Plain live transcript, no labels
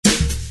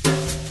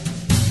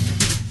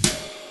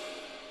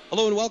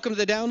Hello and welcome to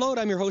the download.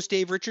 I'm your host,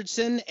 Dave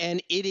Richardson, and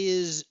it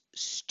is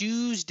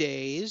Stu's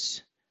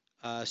Days.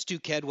 Stu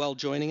Kedwell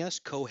joining us,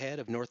 co head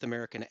of North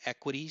American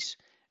Equities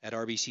at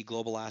RBC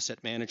Global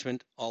Asset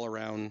Management, all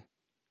around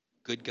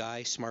good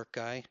guy, smart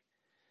guy.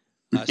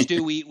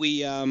 Stu,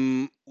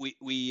 I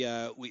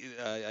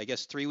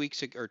guess 3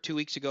 weeks ago, or 2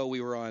 weeks ago,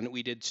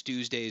 we did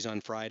Stu's Days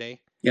on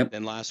Friday. Yep.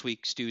 Then last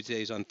week, Stu's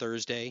Days on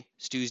Thursday,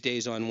 Stu's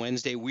Days on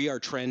Wednesday. We are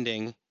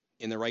trending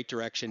in the right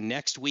direction.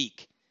 Next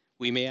week,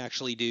 we may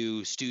actually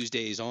do Stu's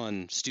Days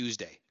on Stu's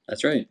Day.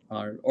 That's right.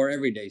 Or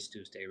every day's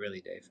Tuesday, really,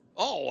 Dave.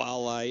 Oh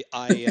well, I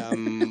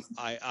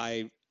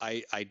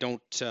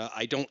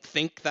don't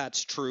think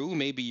that's true.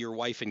 Maybe your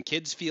wife and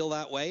kids feel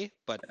that way,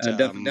 but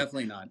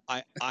Definitely not.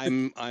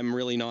 I'm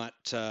really not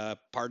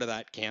part of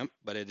that camp.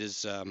 But it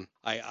is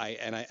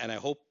I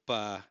hope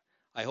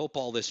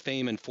all this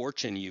fame and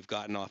fortune you've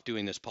gotten off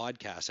doing this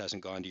podcast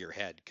hasn't gone to your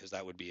head, because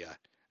that'd be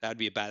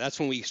a bad. That's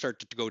when we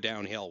start to go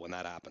downhill when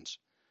that happens.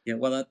 Yeah,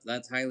 well,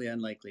 that's highly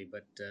unlikely,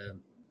 but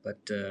we'll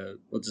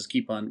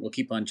keep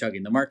on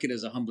chugging. The market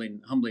is a humbling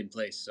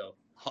place. So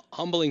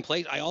Humbling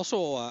place. I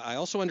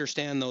also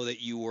understand though that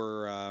you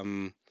were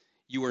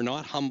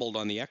not humbled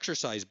on the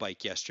exercise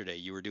bike yesterday.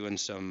 You were doing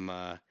some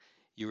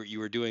you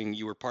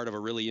were part of a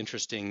really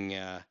interesting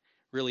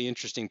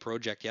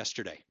project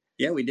yesterday.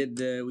 yeah, we did.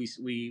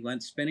 We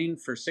went spinning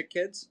for sick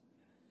kids,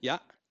 Yeah.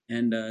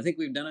 and I think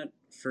we've done it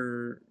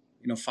for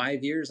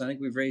 5 years. I think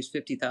we've raised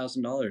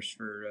 $50,000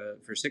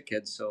 for sick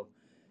kids. So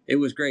it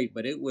was great,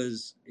 but it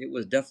was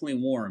definitely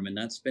warm in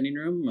that spinning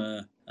room.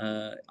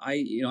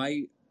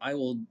 I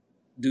will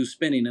do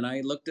spinning, and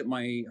I looked at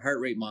my heart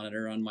rate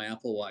monitor on my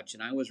Apple Watch,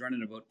 and I was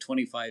running about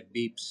 25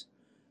 beeps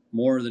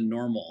more than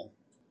normal.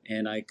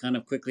 And I kind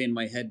of quickly in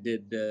my head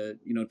did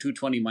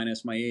 220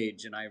 minus my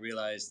age, and I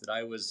realized that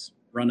I was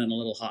running a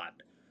little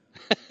hot.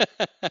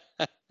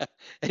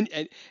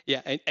 and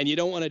yeah, and you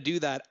don't want to do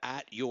that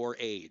at your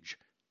age.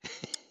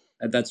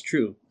 That's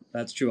true.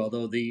 That's true.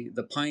 Although the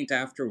pint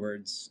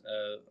afterwards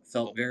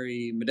felt Oh,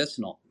 very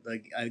medicinal.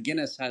 The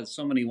Guinness has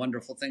so many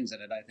wonderful things in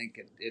it. I think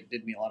it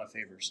did me a lot of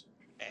favors.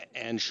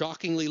 and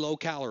shockingly low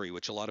calorie,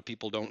 which a lot of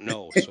people don't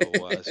know.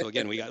 So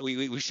again,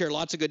 we share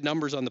lots of good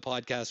numbers on the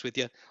podcast with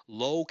you.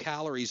 Low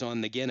calories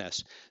on the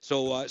Guinness.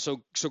 So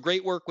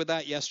great work with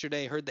that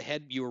yesterday. Heard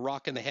you were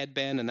rocking the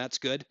headband, and that's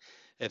good.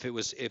 If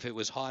it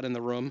was hot in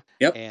the room,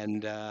 Yep.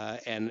 and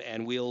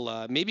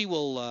maybe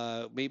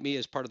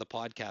as part of the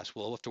podcast,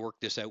 we'll have to work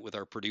this out with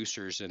our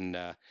producers, and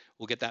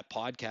we'll get that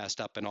podcast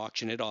up and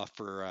auction it off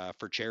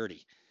for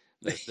charity.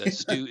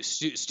 The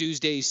Stu's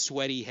Days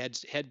sweaty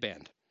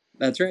headband.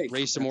 That's right.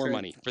 Raise some That's more right.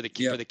 money for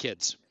Yep. the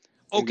kids.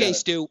 You Okay, got it.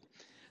 Stu.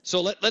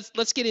 So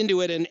let's get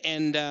into it, and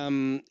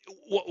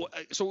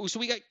so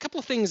we got a couple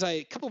of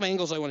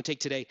angles I want to take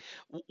today.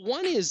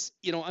 One is,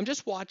 I'm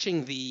just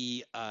watching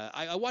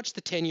I watched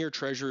the 10-year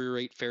Treasury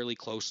rate fairly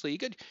closely.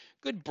 Good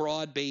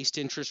broad-based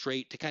interest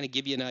rate to kind of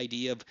give you an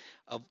idea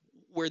of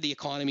where the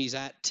economy's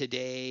at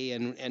today,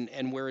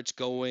 and where it's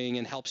going,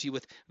 and helps you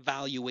with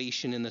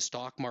valuation in the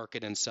stock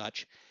market and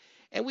such.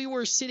 And we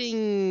were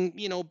sitting,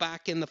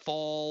 back in the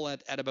fall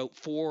at about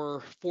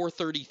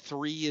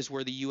 433 is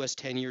where the U.S.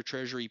 10-year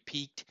Treasury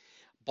peaked,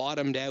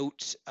 bottomed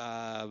out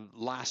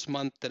last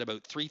month at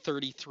about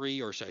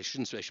 333, or so I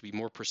shouldn't say, I should be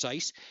more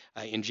precise,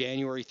 in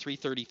January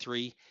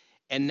 333.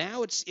 And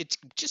now it's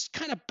just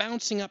kind of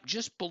bouncing up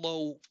just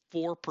below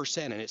 4%.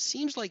 And it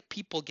seems like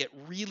people get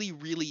really,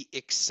 really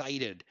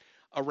excited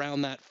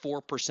around that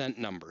 4%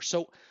 number.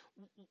 So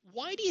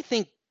why do you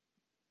think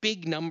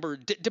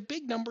do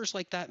big numbers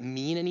like that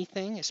mean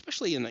anything,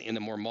 especially in the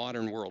more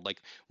modern world,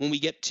 like when we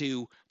get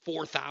to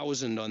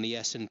 4,000 on the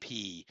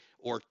S&P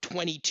or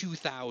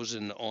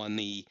 22,000 on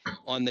the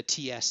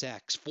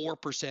TSX,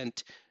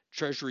 4%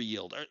 treasury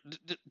yield?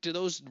 Do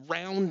those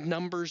round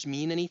numbers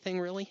mean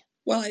anything really?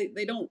 Well,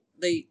 they don't.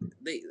 They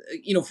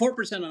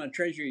 4% on a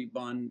treasury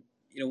bond.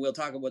 We'll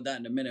talk about that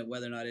in a minute,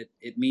 whether or not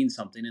it means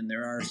something. And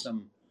there are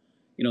some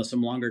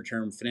longer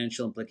term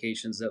financial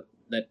implications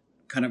that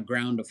kind of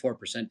ground a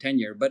 4% 10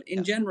 year. But in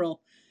Yeah.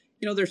 general,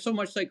 there's so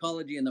much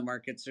psychology in the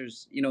markets.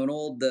 There's an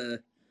old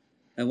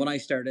and when I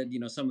started,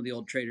 some of the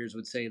old traders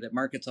would say that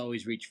markets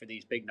always reach for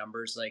these big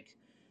numbers, like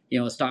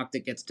a stock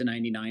that gets to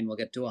 99 will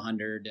get to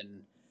 100,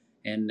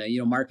 and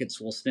markets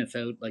will sniff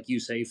out, like you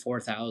say,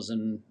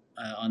 4,000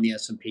 on the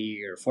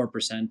S&P or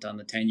 4% on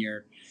the 10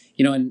 year,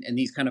 and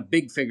these kind of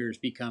big figures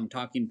become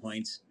talking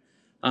points.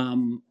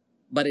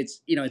 But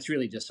it's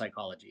really just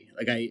psychology.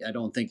 Like I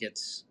don't think Yeah.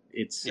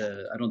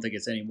 I don't think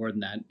it's any more than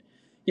that.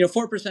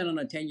 4% on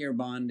a 10 year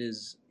bond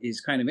is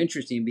kind of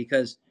interesting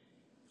because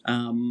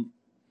um,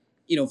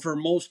 for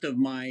most of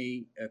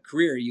my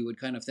career, you would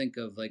kind of think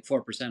of like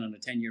 4% on a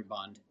 10 year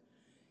bond,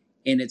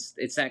 and it's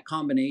that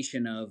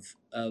combination of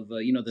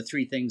the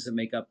three things that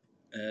make up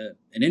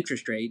an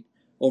interest rate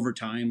over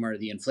time are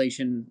the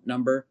inflation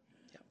number,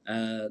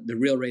 the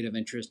real rate of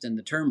interest, and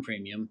the term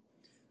premium.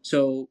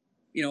 So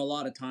a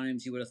lot of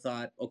times you would have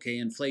thought, okay,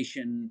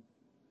 inflation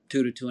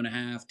 2 to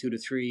 2.5, 2 to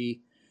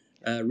 3,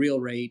 real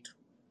rate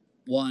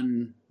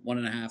 1,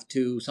 1.5,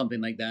 2,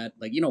 something like that.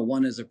 Like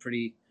 1 is a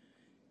pretty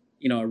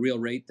a real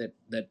rate that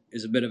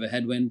is a bit of a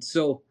headwind.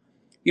 So,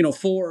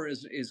 4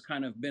 is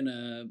kind of been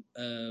a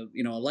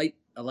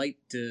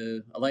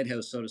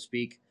lighthouse, so to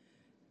speak,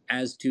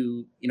 as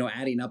to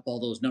adding up all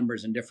those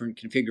numbers in different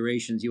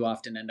configurations. You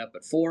often end up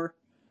at 4.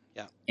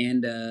 Yeah.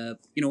 And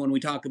when we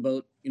talk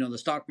about the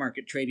stock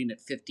market trading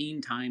at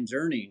 15 times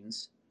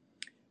earnings,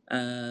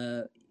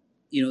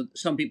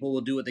 some people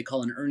will do what they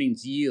call an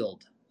earnings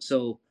yield.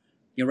 So,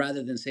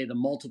 rather than say the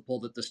multiple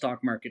that the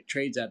stock market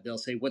trades at, they'll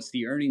say, what's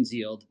the earnings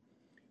yield,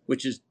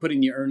 which is putting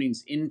the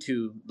earnings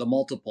into the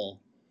multiple.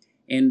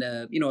 And,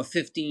 a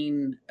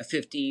 15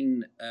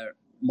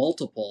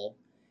 multiple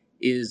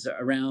is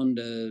around,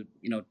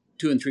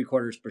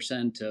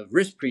 2.75% of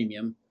risk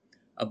premium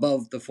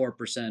above the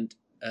 4%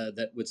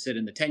 that would sit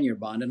in the 10-year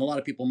bond. And a lot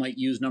of people might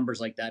use numbers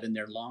like that in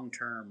their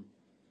long-term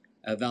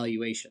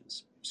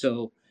valuations.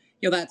 So,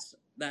 that's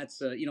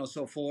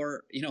so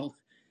 4,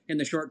 in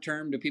the short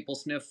term, do people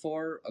sniff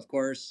 4? Of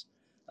course.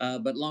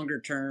 But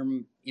longer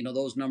term,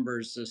 those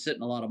numbers sit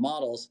in a lot of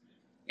models,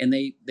 and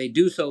they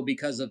do so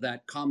because of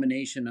that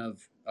combination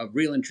of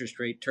real interest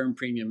rate, term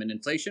premium, and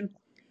inflation.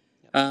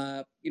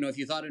 If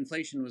you thought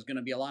inflation was going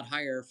to be a lot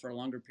higher for a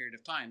longer period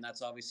of time,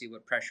 that's obviously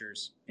what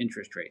pressures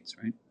interest rates,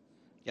 right?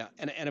 Yeah,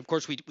 and of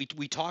course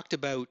we talked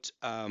about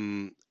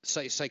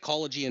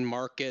psychology in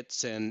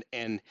markets and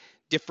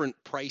different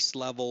price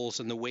levels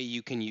and the way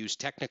you can use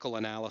technical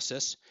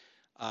analysis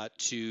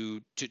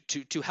to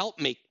help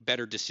make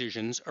better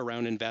decisions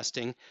around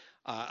investing.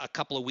 A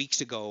couple of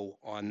weeks ago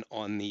on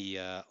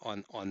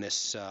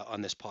this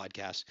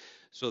podcast,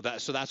 so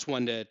that's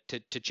one to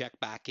check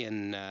back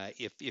in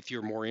if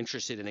you're more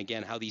interested in,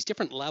 again, how these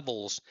different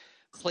levels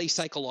play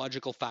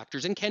psychological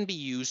factors and can be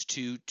used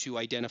to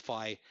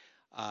identify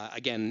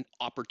again,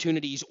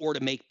 opportunities or to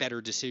make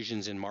better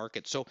decisions in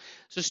markets. So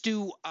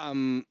Stu,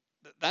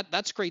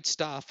 that's great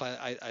stuff.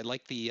 I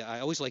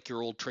always like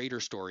your old trader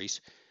stories.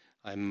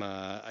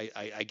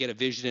 I get a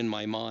vision in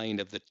my mind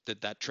of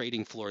that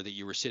trading floor that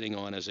you were sitting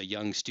on as a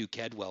young Stu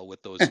Kedwell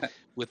with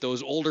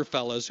those older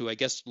fellas who I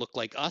guess look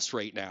like us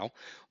right now.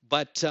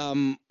 But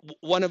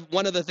one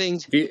of the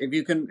things, if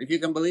you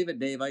can believe it,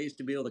 Dave, I used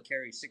to be able to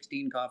carry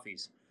 16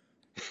 coffees.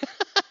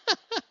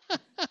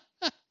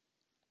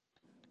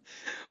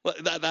 well,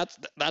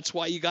 that's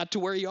why you got to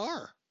where you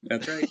are.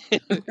 That's right.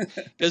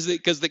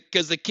 Because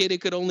the kid who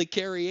could only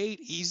carry 8,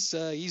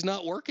 he's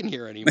not working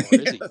here anymore,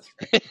 is he?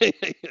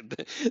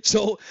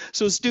 So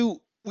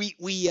Stu, we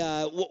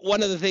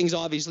one of the things,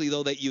 obviously,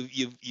 though, that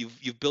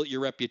you've built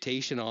your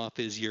reputation off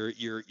is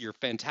you're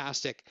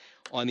fantastic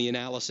on the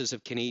analysis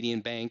of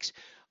Canadian banks.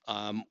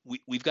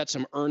 We've got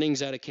some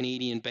earnings out of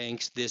Canadian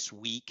banks this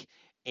week.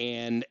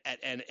 And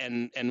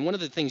one of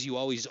the things you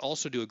always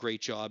also do a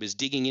great job is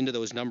digging into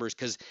those numbers,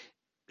 because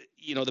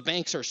the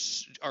banks are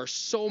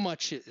so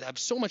much have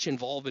so much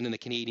involvement in the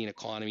Canadian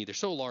economy. They're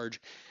so large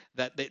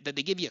that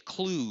they give you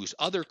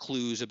other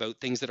clues about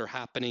things that are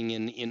happening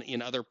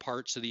in other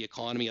parts of the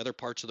economy, other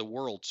parts of the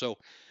world. So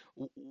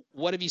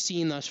what have you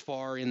seen thus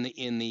far in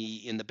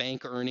the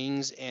bank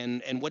earnings,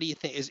 and what do you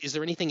think, is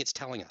there anything it's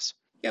telling us?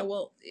 Yeah,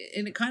 well,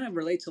 and it kind of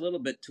relates a little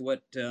bit to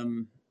what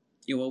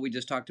what we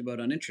just talked about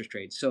on interest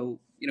rates. So,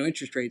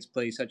 interest rates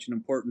play such an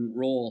important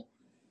role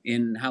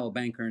in how a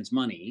bank earns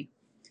money.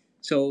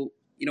 So,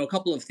 a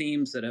couple of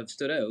themes that have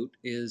stood out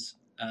is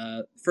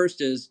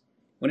first is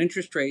when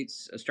interest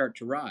rates start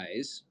to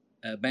rise,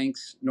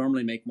 banks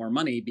normally make more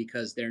money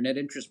because their net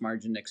interest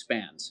margin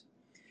expands.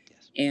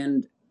 Yes.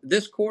 And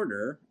this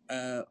quarter,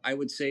 I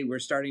would say we're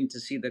starting to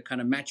see the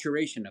kind of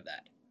maturation of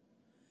that.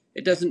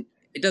 It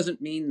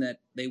doesn't mean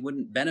that they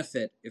wouldn't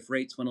benefit if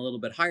rates went a little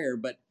bit higher,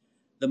 but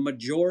the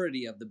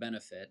majority of the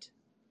benefit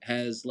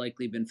has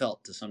likely been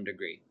felt to some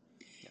degree.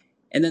 Yeah.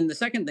 And then the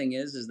second thing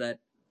is that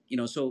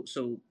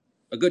so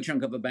a good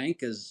chunk of a bank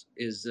is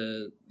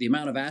the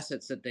amount of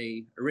assets that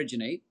they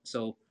originate.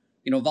 So,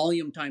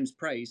 volume times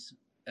price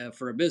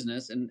for a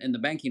business in the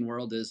banking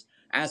world is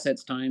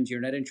assets times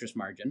your net interest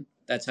margin.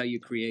 That's how you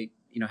create,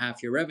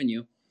 half your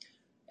revenue.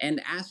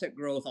 And asset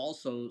growth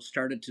also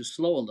started to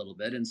slow a little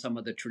bit in some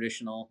of the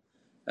traditional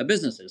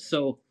businesses.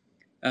 So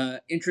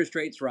interest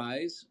rates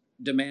rise,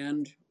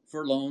 demand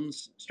for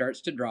loans starts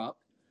to drop.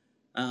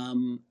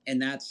 And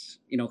that's,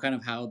 kind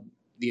of how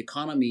the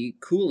economy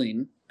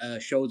cooling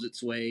shows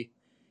its way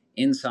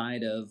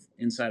inside of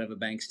a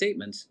bank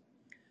statements.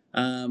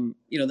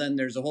 Then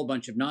there's a whole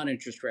bunch of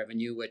non-interest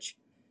revenue, which,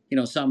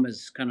 some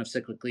is kind of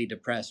cyclically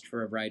depressed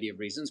for a variety of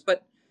reasons.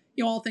 But,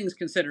 all things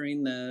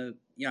considering,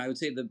 I would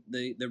say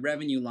the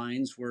revenue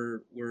lines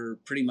were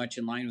pretty much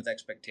in line with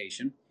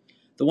expectation.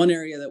 The one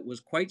area that was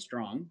quite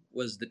strong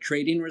was the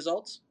trading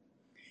results.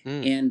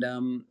 And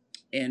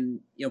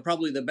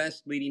probably the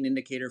best leading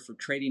indicator for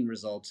trading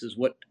results is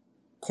what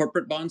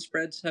corporate bond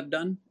spreads have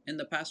done in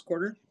the past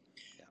quarter.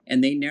 Yeah.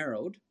 And they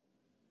narrowed.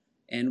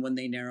 And when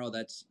they narrow,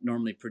 that's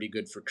normally pretty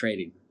good for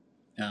trading,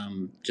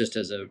 just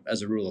as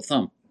a rule of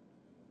thumb.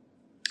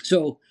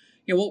 So,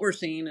 what we're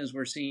seeing is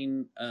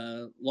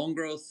loan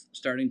growth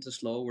starting to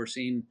slow. We're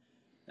seeing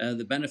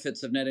the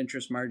benefits of net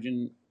interest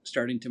margin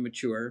starting to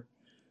mature.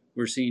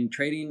 We're seeing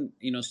trading,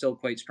 still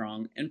quite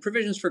strong, and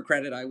provisions for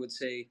credit, I would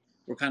say,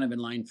 we're kind of in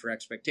line for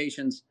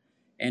expectations.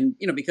 And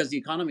because the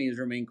economy has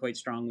remained quite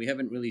strong, we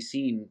haven't really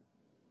seen,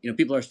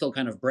 people are still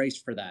kind of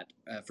braced for that,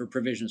 for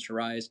provisions to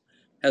rise.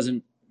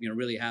 Hasn't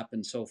really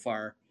happened so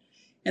far.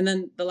 And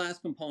then the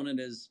last component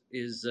is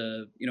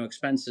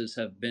expenses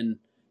have been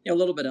a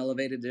little bit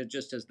elevated,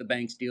 just as the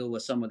banks deal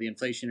with some of the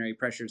inflationary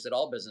pressures that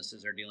all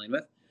businesses are dealing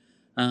with.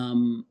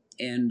 And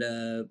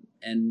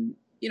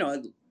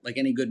like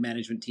any good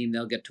management team,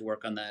 they'll get to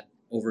work on that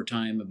over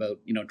time about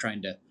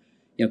trying to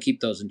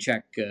keep those in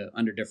check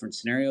under different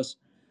scenarios.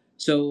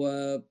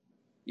 So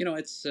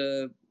it's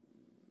the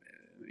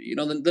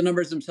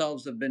numbers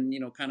themselves have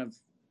been kind of,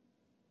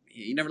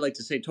 you never like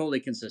to say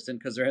totally consistent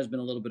because there has been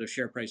a little bit of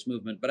share price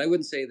movement, but I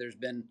wouldn't say there's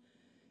been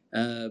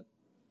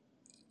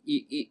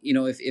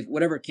if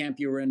whatever camp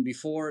you were in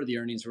before the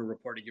earnings were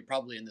reported, you're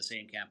probably in the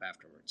same camp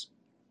afterwards.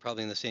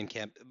 Probably in the same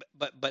camp.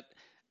 But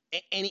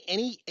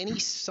any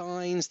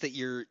signs that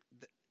you're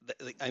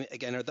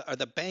again, are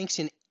the banks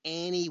in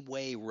any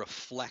way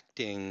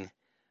reflecting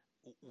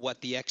what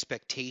the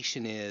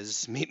expectation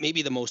is,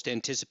 maybe the most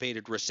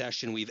anticipated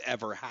recession we've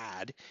ever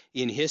had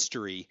in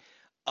history,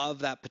 of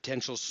that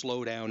potential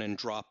slowdown and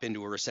drop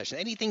into a recession?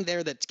 Anything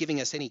there that's giving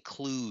us any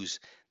clues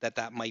that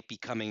that might be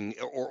coming,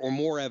 or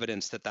more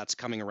evidence that that's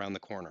coming around the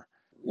corner?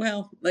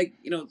 Well, like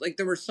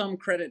there were some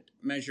credit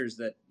measures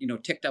that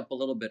ticked up a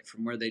little bit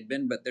from where they'd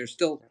been, but they're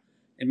still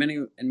in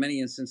many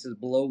instances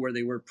below where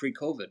they were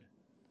pre-COVID.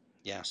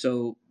 Yeah.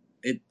 So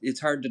it's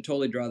hard to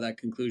totally draw that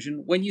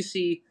conclusion. When you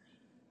see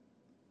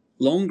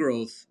loan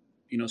growth,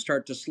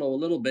 start to slow a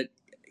little bit,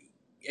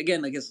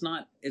 again, like it's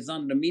not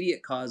an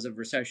immediate cause of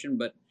recession,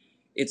 but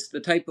it's the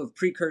type of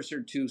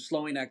precursor to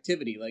slowing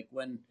activity. Like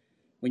when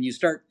you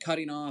start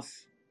cutting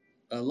off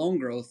loan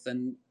growth,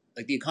 then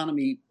like the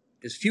economy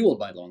is fueled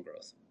by loan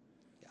growth.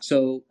 Yeah.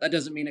 So that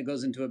doesn't mean it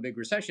goes into a big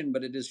recession,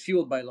 but it is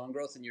fueled by loan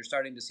growth, and you're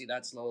starting to see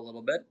that slow a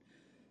little bit.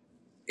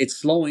 It's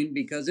slowing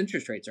because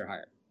interest rates are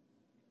higher.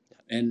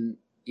 Yeah. And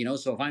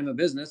so if I'm a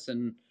business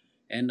and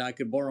I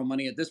could borrow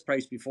money at this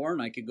price before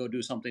and I could go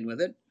do something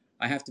with it,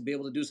 I have to be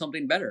able to do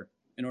something better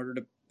in order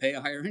to pay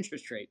a higher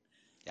interest rate.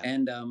 Yeah.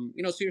 And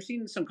so you're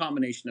seeing some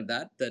combination of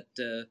that but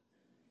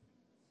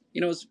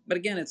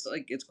again,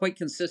 it's quite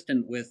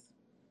consistent with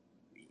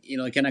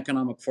like an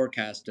economic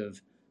forecast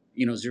of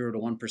 0 to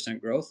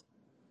 1% growth.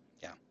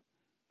 Yeah,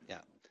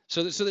 yeah.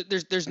 So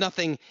there's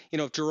nothing,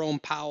 if Jerome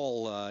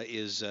Powell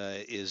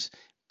is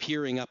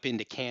peering up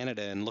into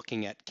Canada and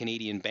looking at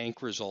Canadian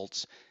bank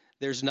results,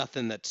 there's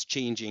nothing that's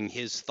changing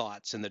his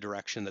thoughts in the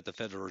direction that the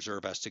Federal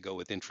Reserve has to go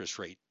with interest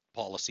rate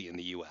policy in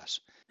the U.S.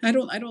 I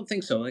don't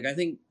think so. Like I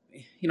think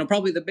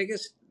probably the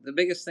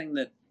biggest thing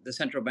that the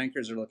central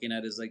bankers are looking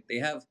at is like they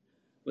have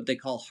what they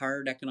call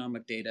hard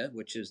economic data,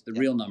 which is the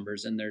real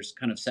numbers, and there's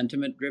kind of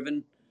sentiment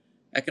driven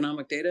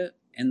economic data,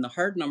 and the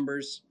hard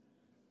numbers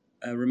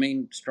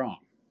remain strong.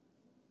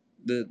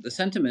 The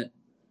sentiment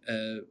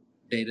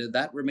data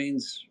that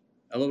remains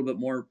a little bit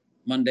more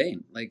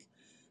mundane. Like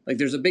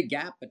there's a big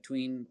gap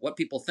between what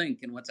people think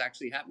and what's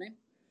actually happening,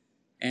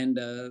 and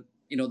the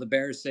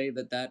bears say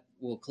that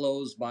will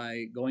close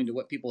by going to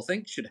what people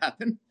think should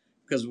happen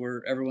because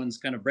everyone's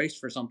kind of braced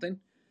for something,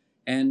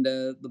 and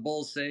the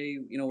bulls say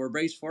we're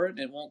braced for it and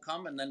it won't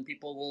come, and then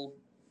people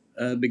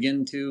will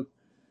begin to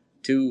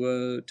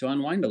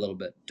unwind a little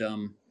bit.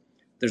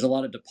 There's a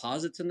lot of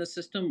deposits in the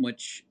system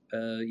which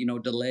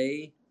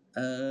delay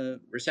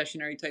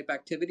recessionary type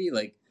activity.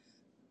 Like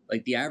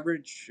the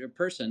average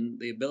person,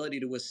 the ability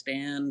to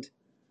withstand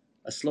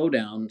a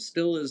slowdown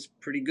still is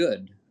pretty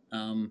good.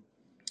 And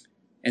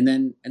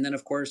then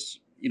of course,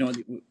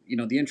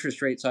 the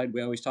interest rate side,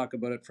 we always talk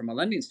about it from a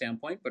lending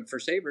standpoint, but for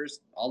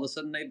savers, all of a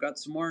sudden they've got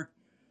some more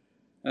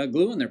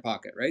glue in their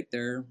pocket, right?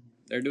 They're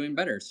doing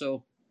better.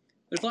 So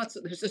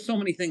there's just so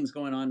many things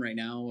going on right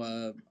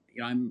now.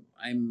 I'm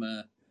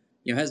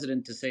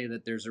hesitant to say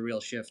that there's a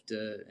real shift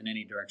in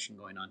any direction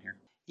going on here.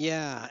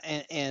 Yeah,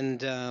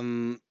 and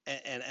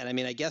I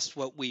mean, I guess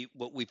what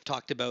we've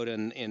talked about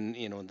in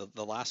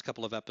the last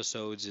couple of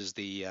episodes is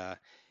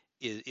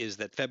is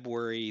that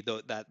February,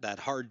 that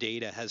hard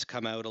data has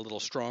come out a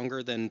little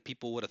stronger than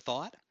people would have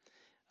thought,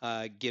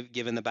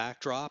 given the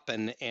backdrop,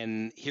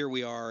 and here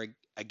we are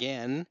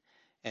again,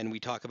 and we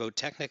talk about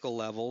technical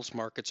levels.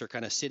 Markets are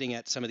kind of sitting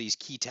at some of these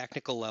key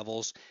technical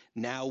levels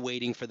now,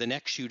 waiting for the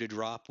next shoe to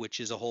drop, which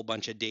is a whole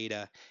bunch of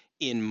data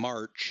in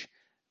March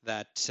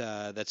that's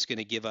going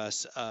to give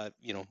us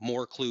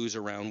more clues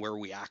around where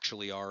we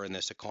actually are in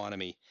this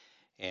economy,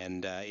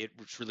 and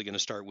it's really going to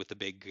start with the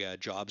big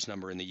jobs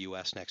number in the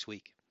U.S. next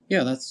week.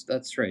 Yeah,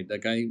 that's right.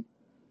 Like I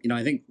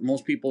think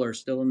most people are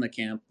still in the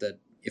camp that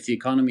if the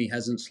economy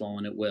hasn't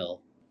slowing, it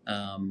will.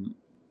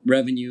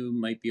 Revenue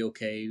might be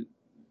okay.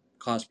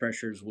 Cost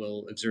pressures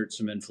will exert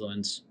some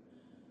influence.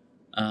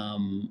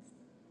 And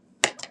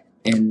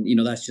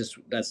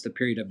that's the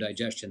period of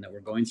digestion that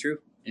we're going through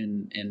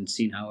and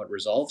seeing how it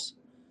resolves.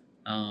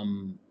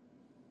 The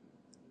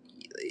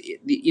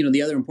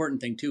other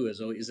important thing too is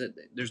that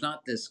there's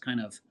not this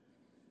kind of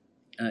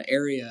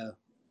area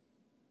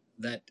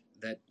that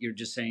that you're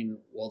just saying,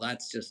 well,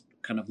 that's just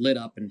kind of lit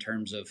up in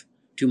terms of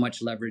too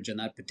much leverage in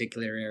that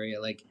particular area.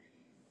 Like,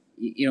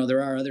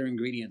 there are other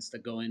ingredients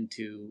that go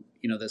into,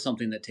 there's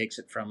something that takes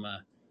it from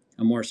a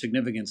more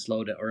significant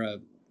slowdown, or a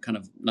kind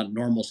of not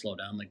normal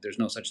slowdown, like there's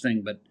no such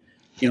thing, but,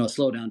 a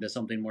slowdown to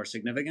something more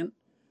significant.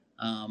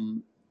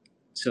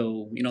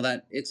 So,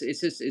 that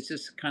it's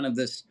just kind of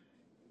this,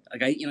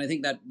 like, I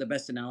think that the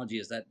best analogy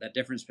is that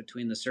difference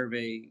between the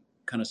survey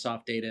kind of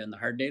soft data and the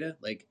hard data.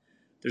 Like,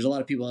 there's a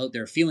lot of people out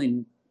there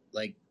feeling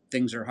like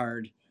things are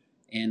hard,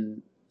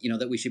 and,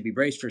 that we should be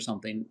braced for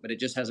something, but it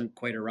just hasn't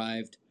quite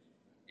arrived.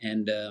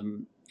 And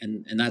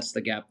that's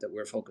the gap that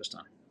we're focused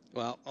on.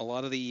 Well, a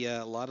lot of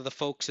the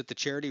folks at the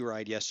charity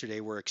ride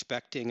yesterday were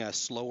expecting a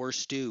slower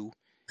Stu.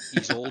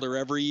 He's older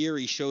every year.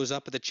 He shows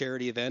up at the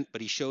charity event,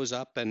 but he shows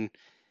up and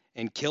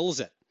kills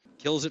it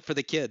for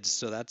the kids.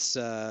 So that's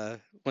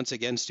once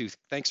again, Stu,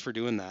 thanks for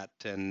doing that,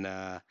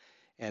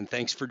 and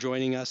thanks for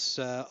joining us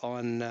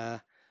on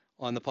the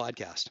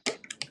podcast.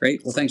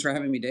 Great. Well, thanks for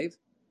having me, Dave,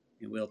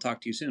 and we'll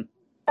talk to you soon.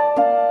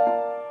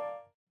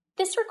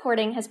 This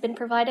recording has been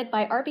provided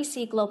by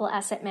RBC Global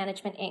Asset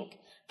Management, Inc.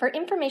 for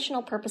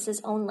informational purposes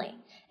only,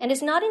 and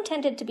is not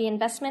intended to be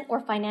investment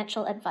or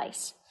financial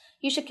advice.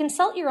 You should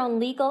consult your own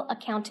legal,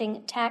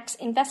 accounting, tax,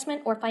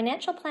 investment, or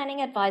financial planning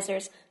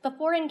advisors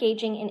before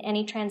engaging in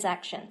any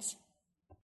transactions.